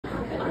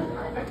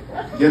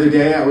The other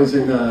day I was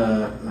in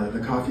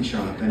the coffee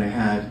shop and I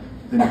had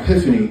an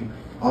epiphany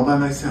all by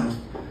myself.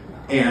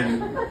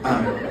 And,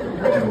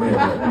 no, wait,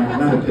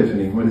 not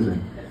epiphany, what is it?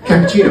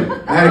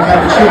 Cappuccino. I had a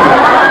cappuccino.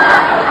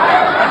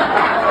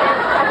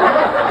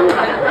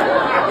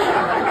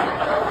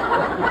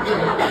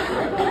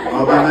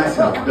 All by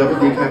myself. Double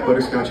decaf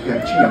butterscotch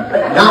cappuccino.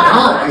 Not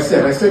hot, I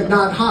said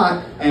not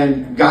hot,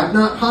 and got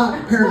not hot.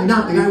 Apparently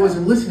not. The guy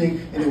wasn't listening,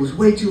 and it was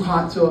way too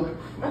hot, so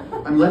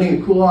I'm letting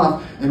it cool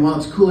off, and while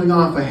it's cooling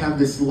off, I have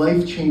this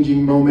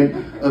life-changing moment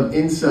of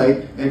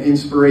insight and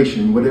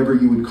inspiration, whatever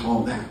you would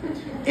call that.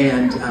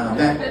 And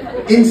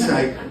that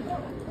insight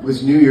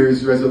was New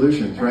Year's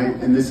resolutions, right?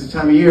 And this is the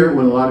time of year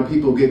when a lot of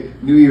people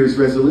get New Year's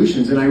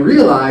resolutions, and I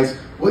realize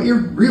what you're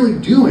really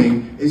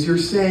doing is you're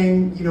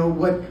saying, you know,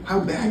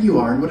 how bad you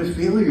are and what a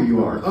failure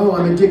you are. Oh,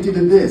 I'm addicted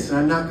to this, and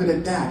I'm not good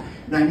at that,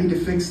 and I need to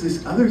fix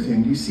this other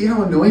thing. Do you see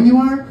how annoying you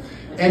are?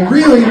 And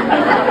really,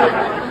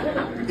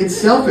 it's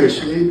selfish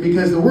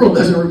because the world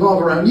doesn't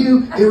revolve around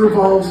you, it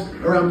revolves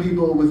around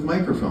people with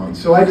microphones.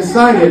 So I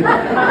decided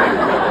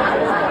that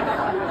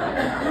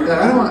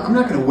I'm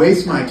not going to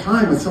waste my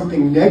time with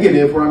something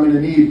negative where I'm going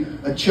to need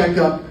a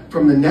checkup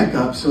from the neck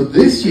up. So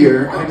this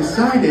year, I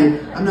decided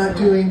I'm not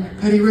doing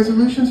petty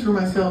resolutions for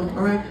myself,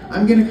 all right?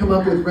 I'm going to come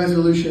up with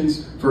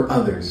resolutions for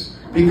others.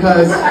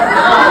 Because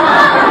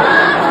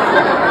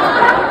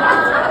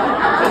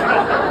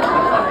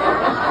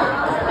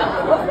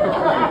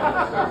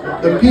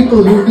the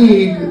people who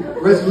need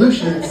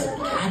resolutions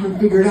haven't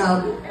figured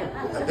out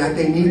that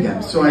they need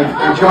them. So I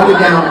jotted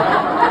down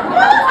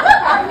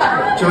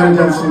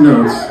some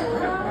notes.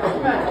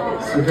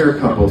 So here are a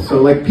couple.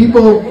 So like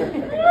people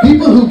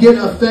who get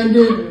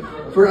offended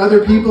for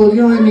other people,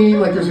 you know what I mean?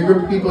 Like there's a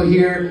group of people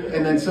here,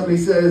 and then somebody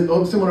says,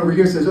 oh, someone over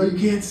here says, oh, you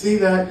can't say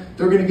that.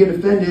 They're going to get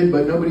offended,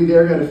 but nobody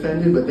there got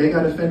offended, but they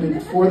got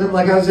offended for them.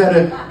 Like I was at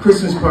a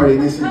Christmas party,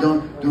 and they said,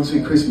 don't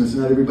say Christmas.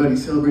 Not everybody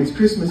celebrates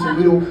Christmas, and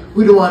we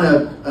don't want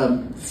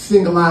to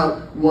single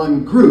out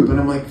one group. And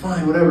I'm like,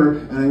 fine, whatever.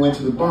 And I went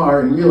to the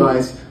bar and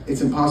realized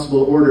it's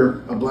impossible to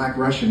order a Black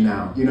Russian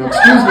now. You know,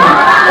 excuse me.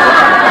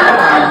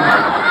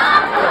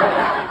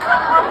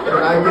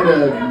 Could I get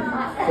a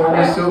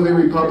former Soviet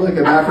Republic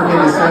of African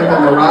descent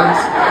on the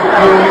rocks,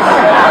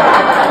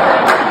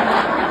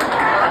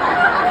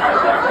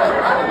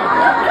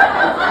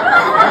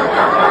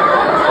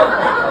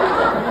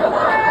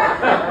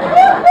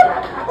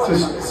 please? So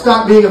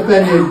stop being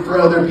offended for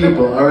other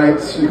people, all right?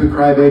 Stupid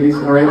crybabies,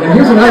 all right? And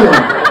here's another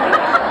one.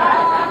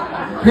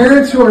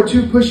 Parents who are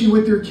too pushy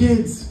with their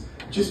kids,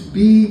 just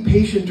be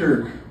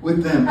patienter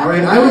with them, all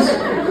right? I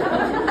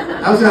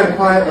was at a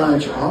quiet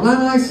lunch all by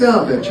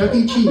myself at Chuck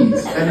E.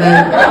 Cheese, and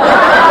then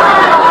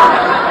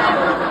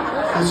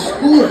the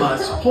school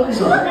bus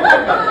pulls up,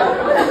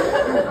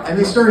 and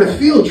they start a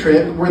field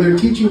trip where they're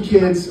teaching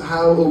kids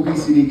how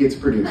obesity gets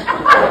produced.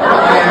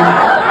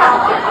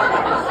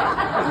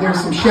 And there's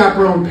some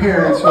chaperone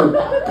parents who are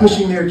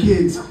pushing their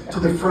kids to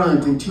the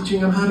front and teaching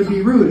them how to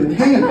be rude. And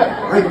hey,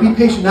 all right, be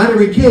patient. Not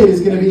every kid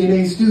is going to be an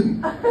A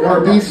student, or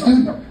a B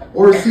student,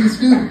 or a C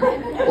student,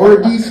 or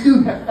a D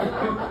student.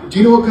 Do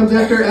you know what comes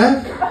after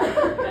F?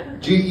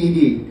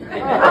 GED.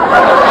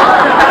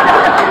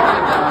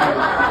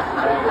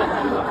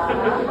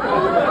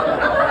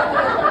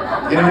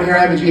 Anyone here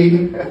have a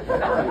GED?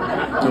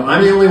 No,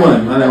 I'm the only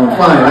one on that one.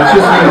 Fine, that's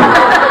just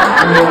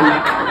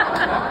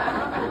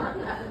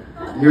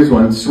me. Here's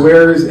one,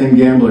 swearers and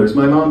gamblers.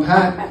 My mom,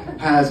 Pat,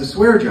 has a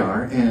swear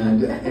jar,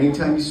 and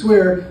anytime you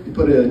swear, you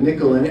put a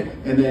nickel in it,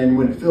 and then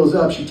when it fills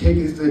up, she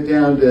takes it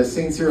down to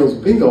St. Cyril's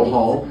bingo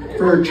hall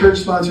for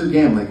church-sponsored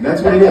gambling.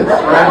 That's what it is,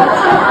 right?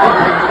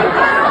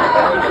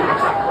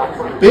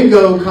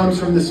 Bingo comes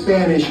from the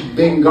Spanish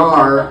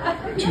bingar,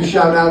 to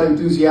shout out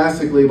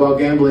enthusiastically while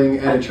gambling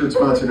at a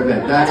church-sponsored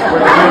event. That's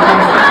where it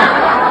comes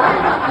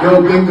from.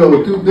 Yo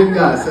bingo, tu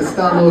bingas,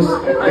 estamos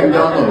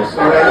bingamos,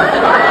 all right?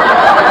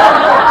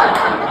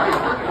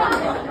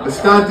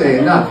 Bastante,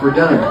 enough, we're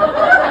done.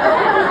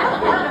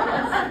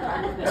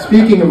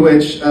 Speaking of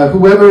which,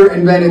 whoever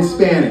invented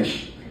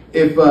Spanish,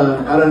 if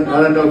I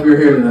don't know if you're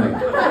here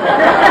tonight,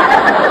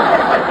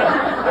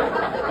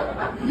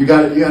 you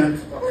got to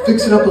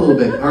fix it up a little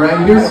bit. All right,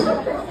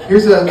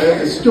 here's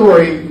a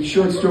story,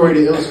 short story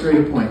to illustrate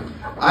a point.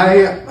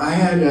 I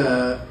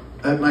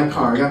had my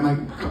car. I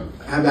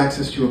have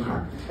access to a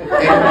car,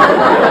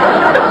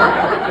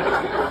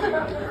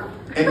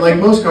 and like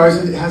most cars,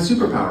 it has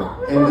superpower.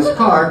 And this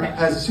car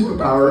has a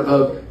superpower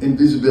of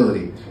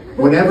invisibility.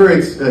 Whenever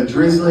it's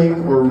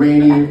drizzling or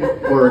raining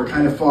or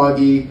kind of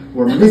foggy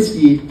or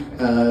misty,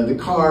 the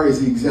car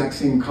is the exact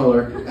same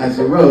color as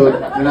the road,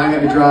 and I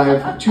had to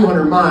drive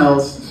 200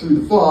 miles through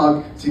the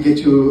fog to get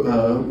to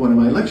one of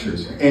my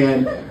lectures.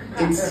 And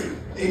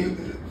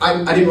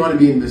I didn't want to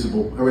be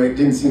invisible, all right? It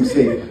didn't seem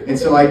safe. And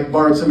so I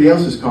borrowed somebody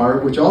else's car,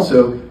 which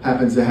also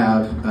happens to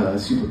have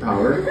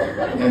superpower,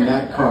 and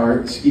that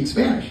car speaks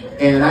Spanish.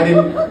 And I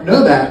didn't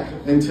know that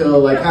until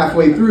like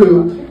halfway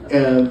through,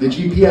 the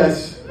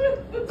GPS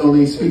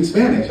only speaks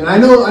Spanish. And I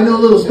know a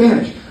little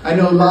Spanish, I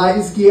know la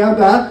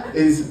izquierda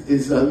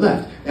is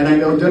left. And I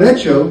know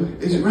derecho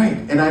is right.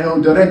 And I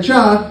know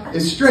derecha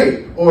is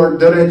straight. Or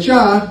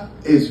derecha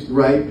is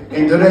right.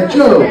 And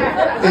derecho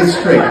is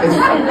straight.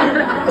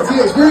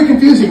 It's very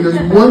confusing. There's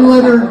one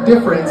letter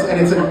difference and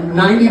it's a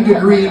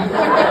 90-degree...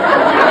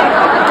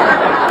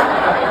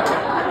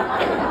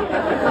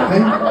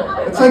 Okay?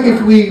 It's like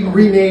if we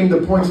rename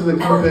the points of the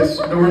compass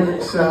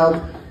north,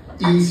 south,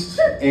 east,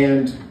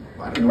 and,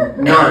 I don't know,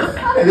 north.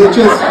 And it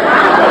just...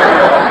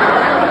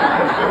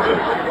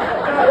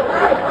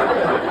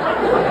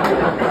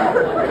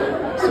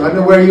 So I don't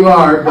know where you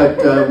are,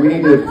 but we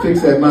need to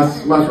fix that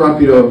más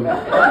rápido,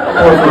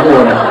 por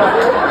favor.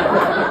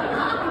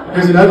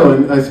 Here's another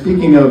one.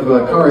 Speaking of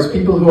cars,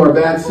 people who are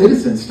bad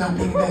citizens. Stop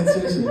being a bad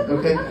citizen,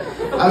 okay?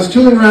 I was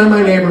tooling around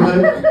my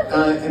neighborhood,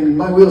 and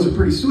my wheels are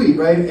pretty sweet,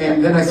 right?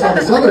 And then I saw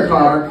this other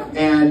car,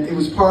 and it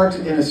was parked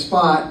in a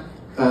spot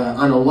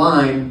on a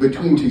line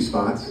between two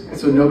spots,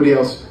 so nobody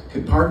else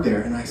could park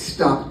there. And I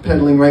stopped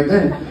pedaling right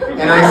then.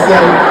 And I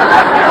said,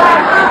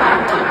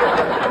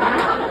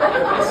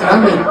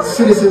 I'm the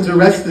citizens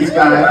arrest this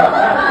guy,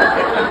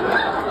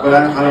 but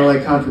I don't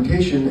like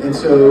confrontation. And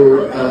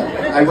so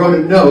I wrote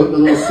a note, a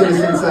little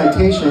citizen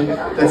citation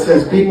that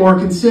says, be more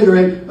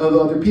considerate of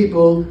other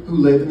people who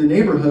live in the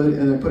neighborhood,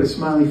 and I put a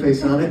smiley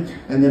face on it,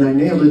 and then I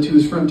nailed it to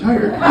his front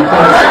tire.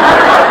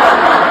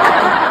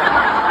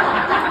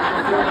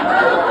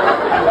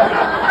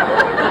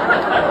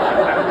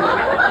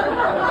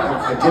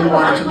 I didn't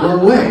want it to blow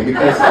away,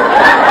 because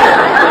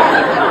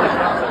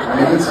I'm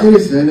a good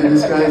citizen, and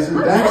this guy is a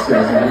bad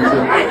citizen.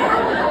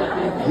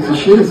 He's a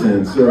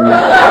citizen, so...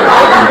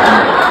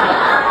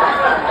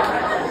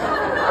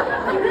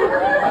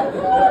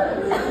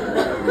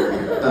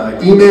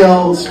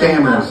 Email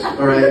spammers,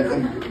 all right?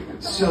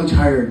 I'm so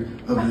tired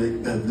of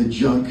the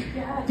junk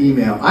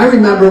email. I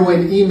remember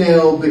when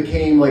email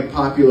became like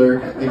popular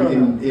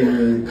in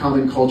the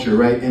common culture,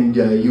 right? And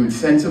you would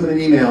send someone an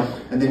email,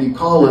 and then you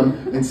call them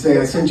and say,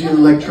 I sent you an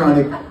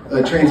electronic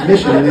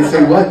transmission. And they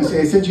say, what? You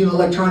say, I sent you an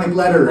electronic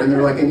letter. And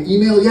they're like, an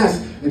email?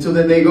 Yes. And so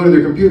then they go to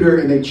their computer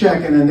and they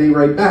check, and then they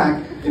write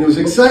back. And it was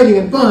exciting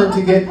and fun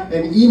to get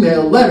an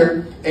email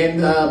letter.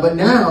 And but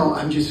now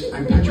I'm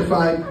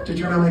petrified to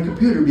turn on my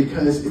computer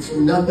because it's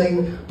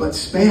nothing but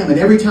spam. And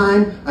every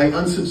time I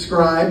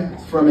unsubscribe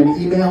from an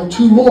email,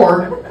 2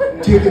 more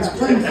take its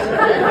place.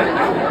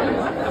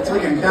 It's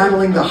like I'm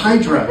battling the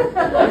Hydra,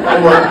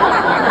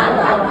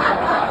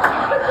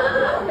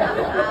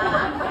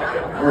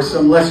 or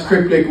some less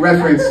cryptic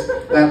reference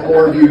that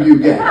more of you do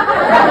get.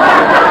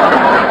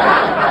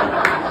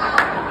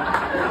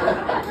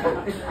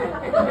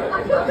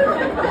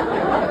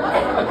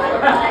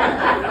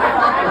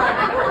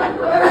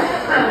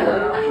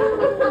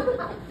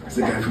 It's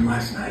the guy from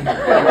last night.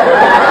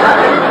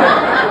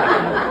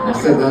 You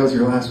said that was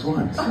your last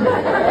one. So.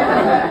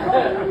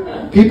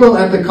 People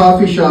at the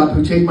coffee shop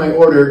who take my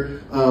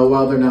order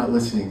while they're not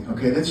listening.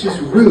 Okay, that's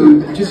just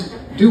rude. Just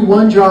do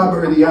one job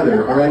or the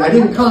other. All right, I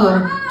didn't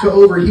come to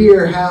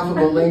overhear half of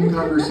a lame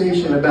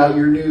conversation about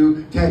your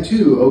new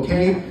tattoo.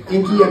 Okay,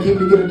 Inky, I came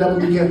to get a double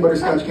decaf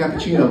butterscotch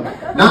cappuccino.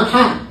 Not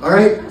hot. All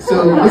right,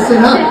 so listen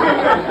up.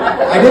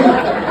 I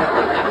didn't.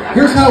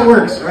 Here's how it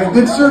works, all right?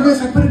 Good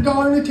service, I put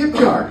 $1 in the tip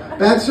jar.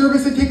 Bad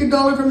service, I take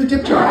 $1 from the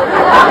tip jar.